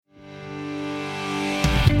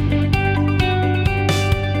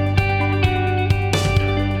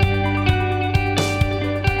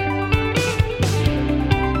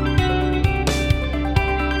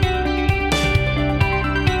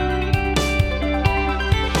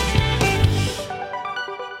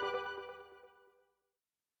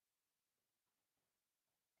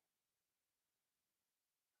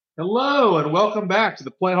Hello and welcome back to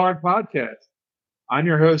the Play Hard podcast. I'm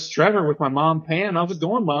your host Trevor with my mom Pam. How's it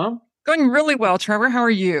going, Mom? Going really well, Trevor. How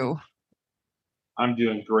are you? I'm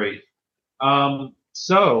doing great. Um,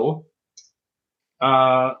 so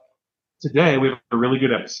uh, Today we have a really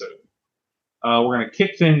good episode. We're going to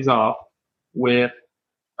kick things off with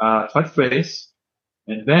touch base,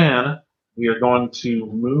 and then we are going to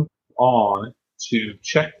move on to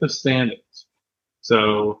check the standings.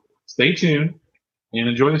 So stay tuned and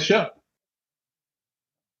enjoy the show.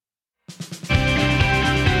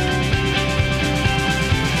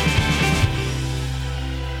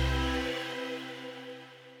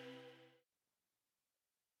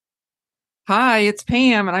 Hi, it's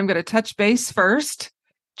Pam, and I'm going to touch base first.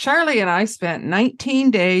 Charlie and I spent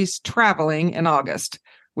 19 days traveling in August.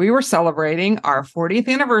 We were celebrating our 40th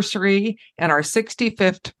anniversary and our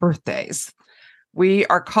 65th birthdays. We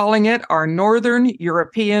are calling it our Northern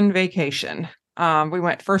European vacation. We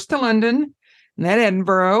went first to London, then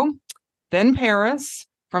Edinburgh, then Paris.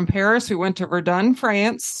 From Paris, we went to Verdun,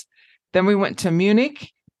 France. Then we went to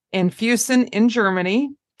Munich and Fussen in Germany,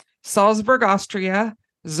 Salzburg, Austria,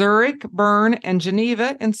 Zurich, Bern, and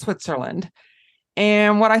Geneva in Switzerland.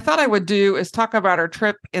 And what I thought I would do is talk about our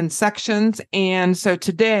trip in sections. And so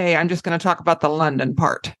today I'm just going to talk about the London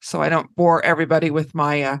part so I don't bore everybody with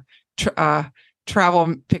my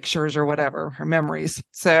travel pictures or whatever, or memories.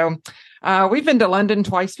 So we've been to London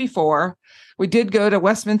twice before. We did go to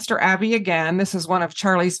Westminster Abbey again. This is one of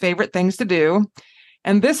Charlie's favorite things to do.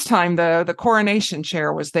 And this time, though, the coronation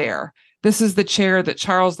chair was there. This is the chair that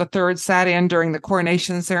Charles III sat in during the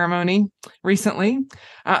coronation ceremony recently.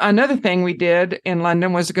 Another thing we did in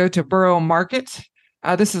London was to go to Borough Market.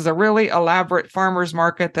 This is a really elaborate farmers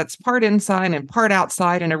market that's part inside and part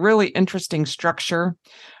outside in a really interesting structure.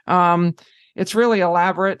 It's really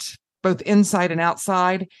elaborate, both inside and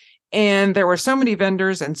outside. And there were so many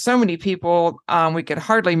vendors and so many people, we could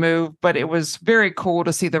hardly move, but it was very cool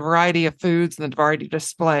to see the variety of foods and the variety of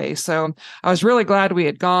displays. So I was really glad we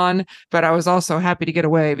had gone, but I was also happy to get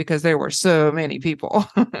away because there were so many people.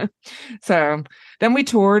 So then we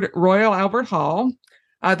toured Royal Albert Hall.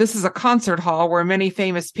 This is a concert hall where many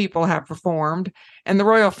famous people have performed, and the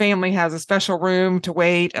royal family has a special room to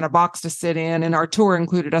wait and a box to sit in, and our tour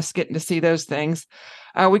included us getting to see those things.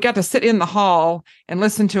 We got to sit in the hall and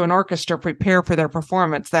listen to an orchestra prepare for their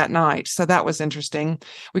performance that night, so that was interesting.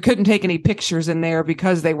 We couldn't take any pictures in there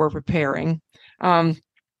because they were preparing.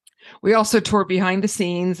 We also toured behind the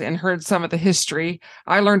scenes and heard some of the history.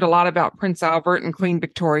 I learned a lot about Prince Albert and Queen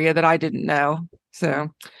Victoria that I didn't know. So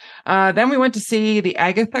then we went to see the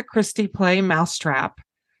Agatha Christie play Mousetrap.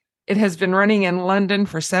 It has been running in London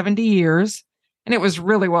for 70 years, and it was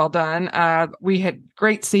really well done. We had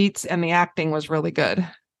great seats, and the acting was really good.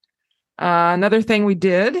 Another thing we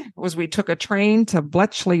did was we took a train to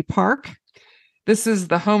Bletchley Park. This is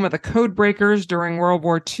the home of the code breakers during World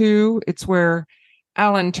War II. It's where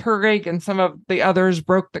Alan Turing and some of the others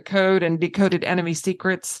broke the code and decoded enemy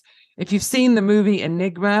secrets. If you've seen the movie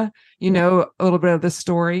Enigma, you know a little bit of this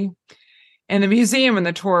story. And the museum and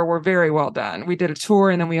the tour were very well done. We did a tour,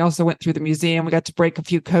 and then we also went through the museum. We got to break a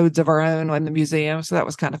few codes of our own in the museum, so that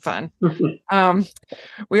was kind of fun.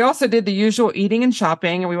 We also did the usual eating and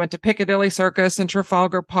shopping, and we went to Piccadilly Circus and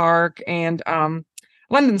Trafalgar Park. And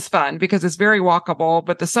London's fun because it's very walkable,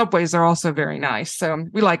 but the subways are also very nice. So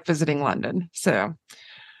we like visiting London. So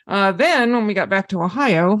then when we got back to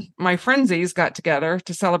Ohio, my friendsies got together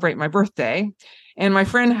to celebrate my birthday. And my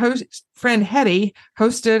friend Hetty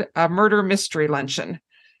hosted a murder mystery luncheon.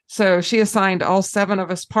 So she assigned all 7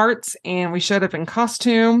 of us parts, and we showed up in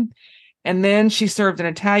costume. And then she served an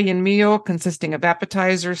Italian meal consisting of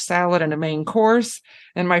appetizers, salad, and a main course.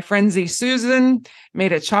 And my friendsy Susan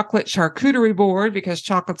made a chocolate charcuterie board because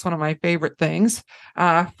chocolate's one of my favorite things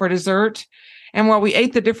for dessert. And while we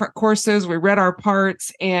ate the different courses, we read our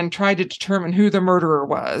parts and tried to determine who the murderer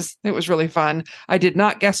was. It was really fun. I did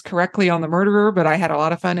not guess correctly on the murderer, but I had a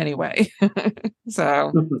lot of fun anyway.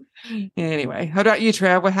 So anyway, how about you,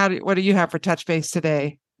 Trev? What do you have for touch base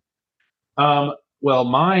today? Well,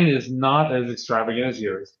 mine is not as extravagant as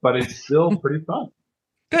yours, but it's still pretty fun.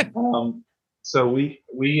 Good. So we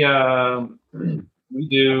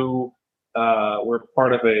do we're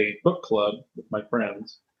part of a book club with my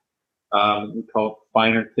friends. We call it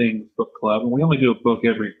Finer Things Book Club, and we only do a book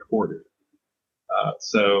every quarter.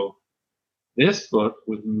 So this book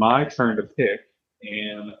was my turn to pick,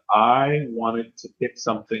 and I wanted to pick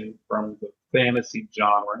something from the fantasy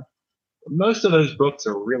genre. Most of those books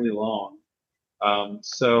are really long.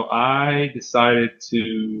 So I decided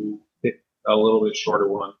to pick a little bit shorter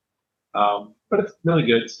one. But it's really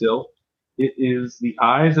good still. It is The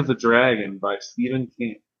Eyes of the Dragon by Stephen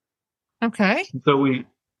King. Okay. And so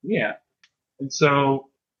yeah. And so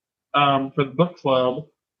for the book club,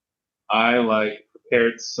 I like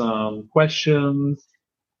prepared some questions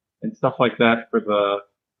and stuff like that for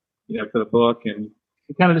for the book, and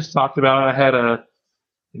we kind of just talked about it. I had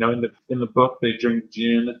in the book they drink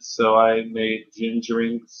gin, so I made gin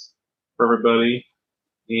drinks for everybody,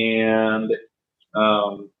 and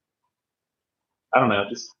um, I don't know,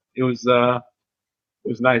 just it was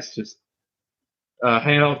nice just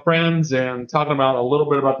hanging out with friends and talking about a little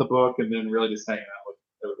bit about the book, and then really just hanging out with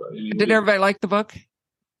everybody. I mean, Did everybody like the book?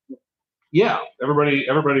 yeah, everybody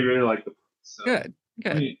really liked the book. So Good. I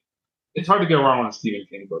Good. mean, it's hard to go wrong on a Stephen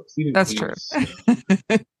King book. Stephen That's King true.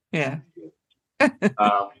 is, Yeah.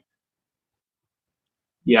 um,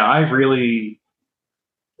 yeah, I really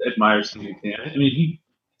admire Stephen King. I mean,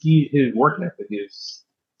 his work ethic is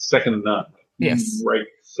second to none. He Yes. writes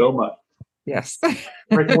so much, Yes.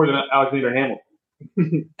 writes more than Alexander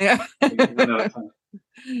Hamilton. Yeah.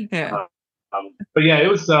 Yeah. But yeah, it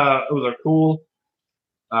was a cool,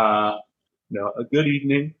 uh, a good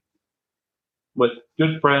evening with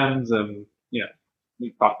good friends, and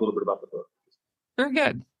we talked a little bit about the book. Very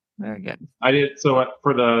good. Very good. I did so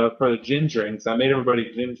for the gin drinks. I made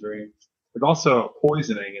everybody gin drinks. There's also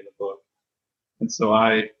poisoning in the book, and so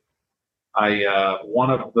I one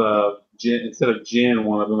of the gin instead of gin,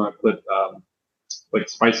 one of them I put like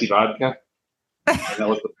spicy vodka, and that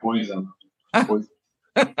was the poison. Poison.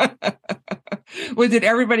 Well, did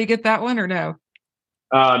everybody get that one or no?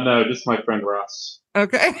 No, just my friend Russ.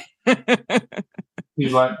 Okay.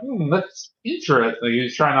 He's like, that's interesting. He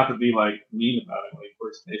was trying not to be like mean about it when he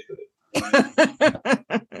first tasted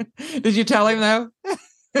it. Did you tell him though?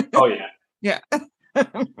 Oh yeah. Yeah.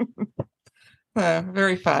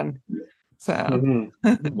 Very fun. So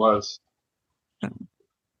It was.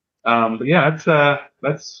 But yeah,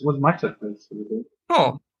 that's was my tip.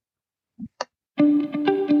 Cool.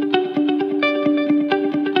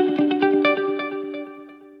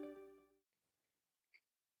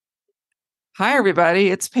 Hi, everybody.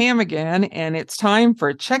 It's Pam again, and it's time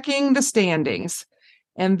for checking the standings.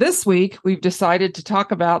 And this week, we've decided to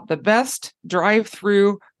talk about the best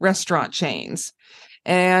drive-through restaurant chains.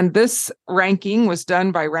 And this ranking was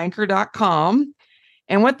done by ranker.com.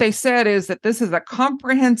 And what they said is that this is a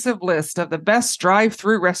comprehensive list of the best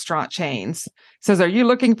drive-through restaurant chains. It says, are you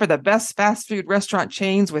looking for the best fast food restaurant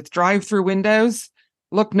chains with drive-through windows?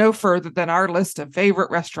 Look no further than our list of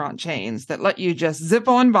favorite restaurant chains that let you just zip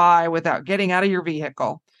on by without getting out of your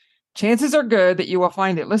vehicle. Chances are good that you will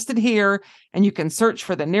find it listed here, and you can search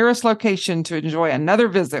for the nearest location to enjoy another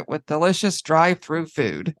visit with delicious drive-through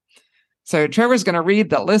food. So Trevor's going to read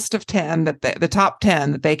the list of 10 the top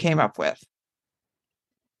 10 that they came up with.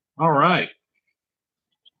 All right.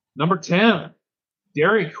 Number 10,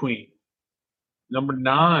 Dairy Queen. Number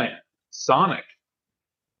 9, Sonic.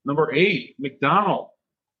 Number 8, McDonald's.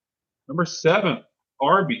 Number 7,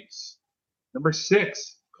 Arby's. Number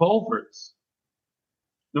 6, Culver's.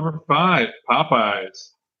 Number 5, Popeyes.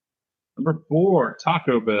 Number 4,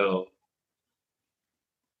 Taco Bell.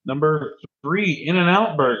 Number 3,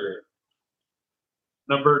 In-N-Out Burger.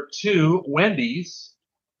 Number 2, Wendy's.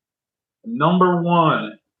 Number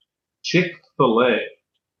 1, Chick-fil-A.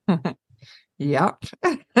 Yep.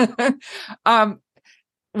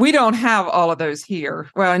 We don't have all of those here.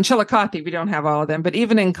 Well, in Chillicothe, we don't have all of them, but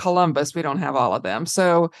even in Columbus, we don't have all of them.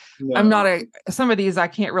 So No. I'm not some of these I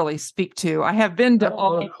can't really speak to. I have been to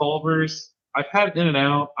all Culver's. I've had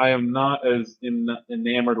In-N-Out. I am not as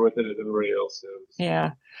enamored with it as everybody else is.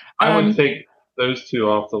 Yeah. I would take those two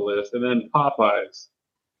off the list. And then Popeyes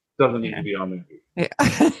doesn't need to be on there.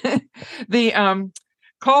 Yeah. The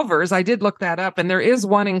Culver's, I did look that up, and there is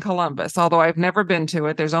one in Columbus, although I've never been to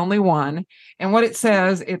it. There's only one. And what it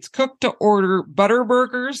says, it's cooked to order butter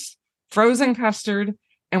burgers, frozen custard,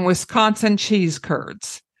 and Wisconsin cheese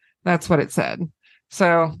curds. That's what it said.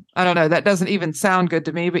 So I don't know. That doesn't even sound good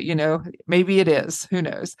to me, but maybe it is. Who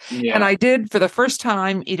knows? Yeah. And I did, for the first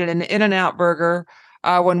time, eat an In-N-Out burger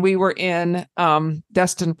when we were in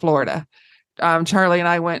Destin, Florida. Charlie and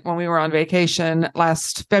I went when we were on vacation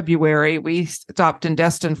last February. We stopped in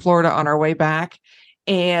Destin, Florida on our way back,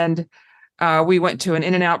 and we went to an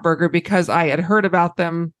In-N-Out burger because I had heard about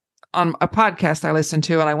them on a podcast I listened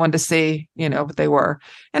to, and I wanted to see, what they were.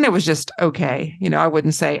 And it was just okay. I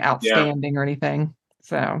wouldn't say outstanding or anything.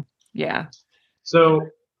 So, yeah. So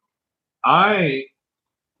I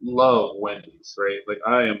love Wendy's, right? Like,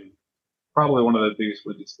 I am probably one of the biggest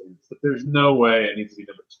Wendy's fans, but there's no way it needs to be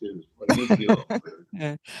number 2. Like, it needs to be a little better.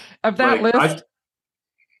 Yeah. Of that list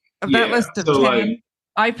of 10,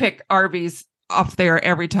 I pick Arby's off there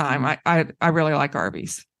every time. I really like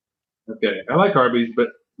Arby's. Okay, I like Arby's, but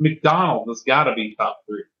McDonald's has got to be top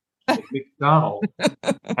three. Like, McDonald's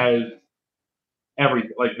has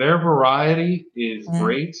everything. Like their variety is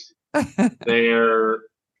great. Their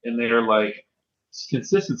like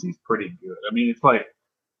consistency is pretty good. I mean, it's like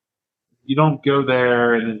you don't go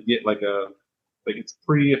there and then get like it's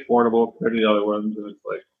pretty affordable compared to the other ones, and it's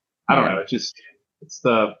like I don't know. It's just it's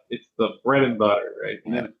the bread and butter, right?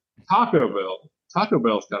 And then Taco Bell. Taco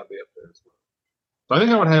Bell's got to be up there as well. So I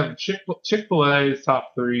think I would have Chick-fil-A's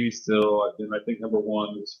top three still, and I think number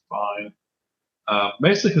one is fine.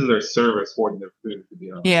 Basically because of their service more than their food, to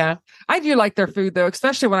be honest. Yeah, I do like their food though,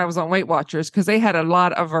 especially when I was on Weight Watchers, because they had a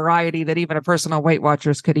lot of variety that even a person on Weight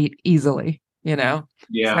Watchers could eat easily. Yeah.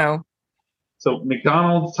 So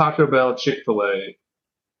McDonald's, Taco Bell, Chick-fil-A,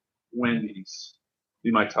 Wendy's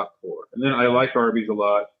be my top four, and then I like Arby's a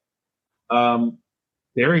lot.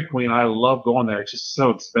 Dairy Queen, I love going there. It's just so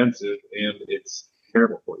expensive and it's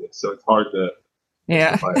terrible for you, so it's hard to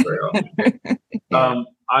justify it very often.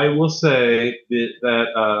 I will say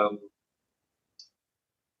that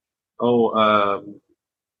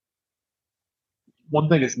one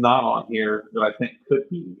thing that's not on here that I think could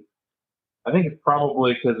be, I think it's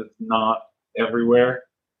probably because it's not everywhere,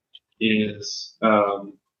 is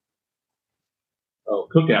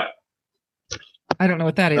Cookout. I don't know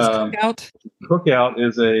what that is. Cookout? Cookout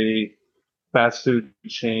is a fast food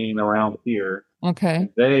chain around here. Okay.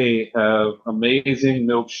 They have amazing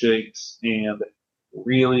milkshakes and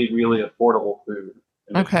really, really affordable food.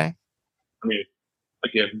 And okay. I mean,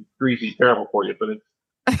 again, greasy, terrible for you, but it's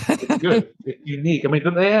good. It's unique. I mean,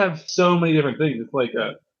 they have so many different things. It's like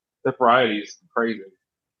the variety is crazy.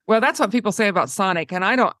 Well, that's what people say about Sonic, and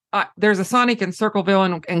I don't. There's a Sonic in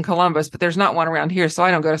Circleville in Columbus, but there's not one around here, so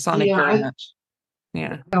I don't go to Sonic very much.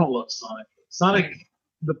 Yeah, I don't love Sonic. Sonic.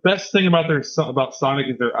 The best thing about Sonic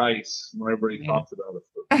is their ice. When everybody talks about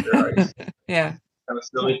it, their ice. Yeah, kind of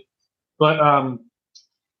silly. But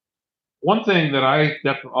one thing that I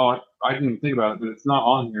definitely I didn't even think about it, but it's not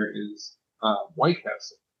on here is White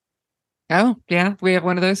Castle. Oh yeah, we have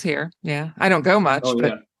one of those here. Yeah, I don't go much,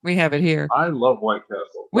 but we have it here. I love White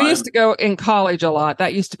Castle. We used to go in college a lot.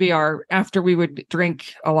 That used to be our, after we would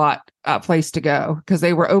drink a lot, place to go, because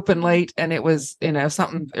they were open late and it was,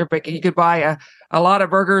 something you could buy a lot of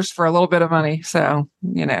burgers for a little bit of money. So,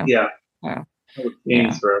 Yeah.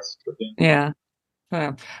 For us. Yeah.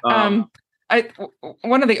 So,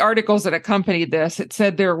 one of the articles that accompanied this, it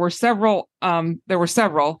said there were several,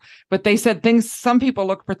 but they said some people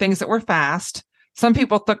look for things that were fast. Some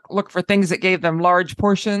people look for things that gave them large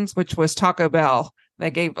portions, which was Taco Bell.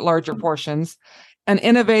 They gave larger portions. An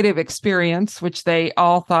innovative experience, which they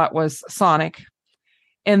all thought was Sonic.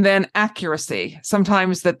 And then accuracy.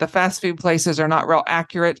 Sometimes that the fast food places are not real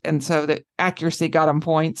accurate, and so the accuracy got them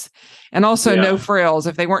points. And also no frills.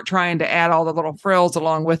 If they weren't trying to add all the little frills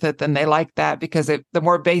along with it, then they liked that, because the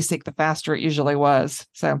more basic, the faster it usually was.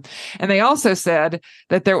 So, and they also said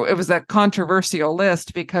that it was a controversial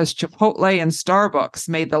list because Chipotle and Starbucks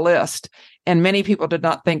made the list, and many people did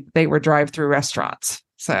not think they were drive-through restaurants.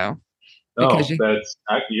 So, that's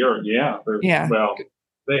accurate. Yeah. Well,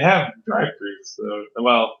 they have drive-thrus. So,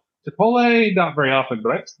 well, Chipotle not very often,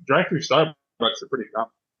 but drive-through Starbucks are pretty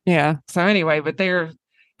common. Yeah. So anyway, but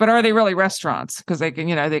are they really restaurants? Because they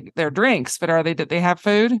can, they're drinks, but did they have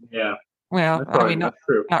food? Yeah. Well,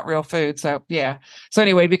 not real food. So yeah. So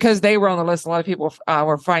anyway, because they were on the list, a lot of people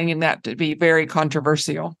were finding that to be very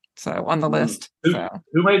controversial. So on the list. Who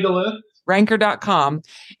made the list? Ranker.com.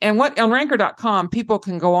 And on Ranker.com, people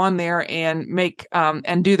can go on there and make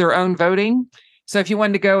and do their own voting. So if you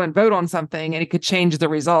wanted to go and vote on something, and it could change the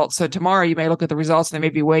results. So tomorrow you may look at the results and they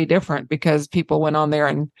may be way different because people went on there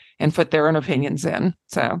and put their own opinions in.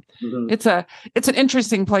 So it's an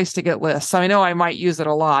interesting place to get lists. I know I might use it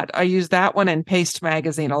a lot. I use that one and Paste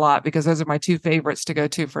Magazine a lot because those are my two favorites to go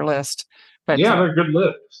to for list. But they're good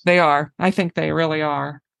lists. They are. I think they really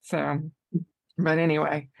are. So, but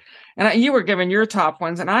anyway, and you were given your top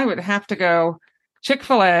ones, and I would have to go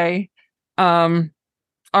Chick-fil-A,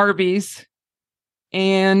 Arby's.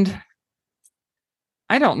 And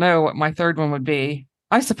I don't know what my third one would be.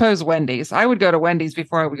 I suppose Wendy's. I would go to Wendy's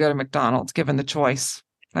before I would go to McDonald's, given the choice.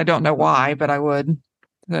 I don't know why, but I would.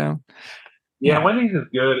 So, Wendy's is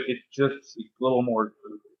good. It's just a little more.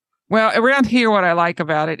 Well, around here, what I like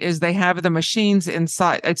about it is they have the machines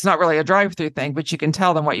inside. It's not really a drive-through thing, but you can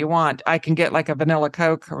tell them what you want. I can get like a vanilla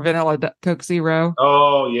Coke or vanilla Coke Zero.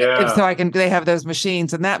 Oh, yeah. And so they have those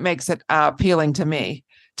machines, and that makes it appealing to me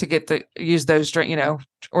to use those drink,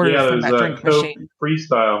 order from that drink machine.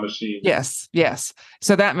 Freestyle machine. Yes.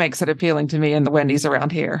 So that makes it appealing to me in the Wendy's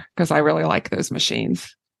around here because I really like those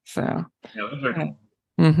machines. So, those are cool.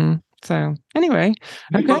 Mm-hmm. So anyway,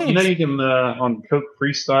 okay. You can on Coke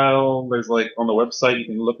Freestyle. There's like on the website you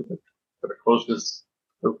can look at the closest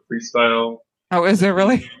Coke Freestyle. Oh, is there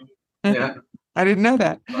really? Yeah, I didn't know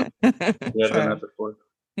that. yeah, I've done that before.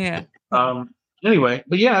 Yeah. Anyway,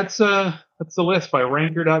 but yeah, it's the list by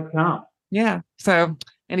ranker.com. Yeah. So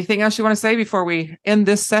anything else you want to say before we end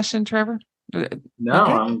this session, Trevor? No,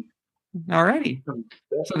 okay. All righty.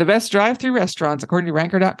 So the best drive-through restaurants, according to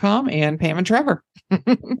ranker.com and Pam and Trevor.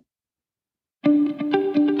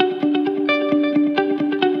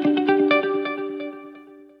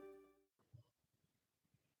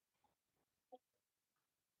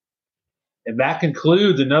 And that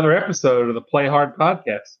concludes another episode of the Play Hard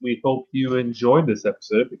podcast. We hope you enjoyed this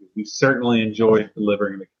episode because we certainly enjoyed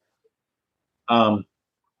delivering it.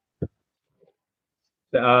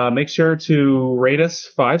 Make sure to rate us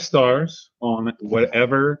 5 stars on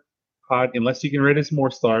whatever unless you can rate us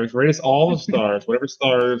more stars, rate us all the stars, whatever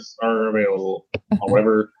stars are available on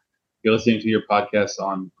whatever you're listening to your podcast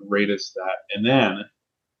on, rate us that. And then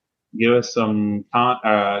give us some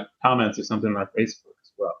comments or something on our Facebook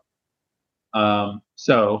as well.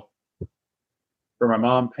 So for my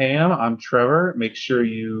mom, Pam, I'm Trevor. Make sure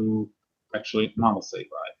Mom will say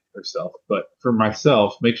bye herself, but for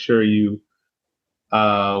myself, make sure you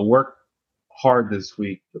work hard this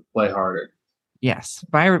week to play harder. Yes.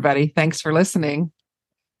 Bye, everybody. Thanks for listening.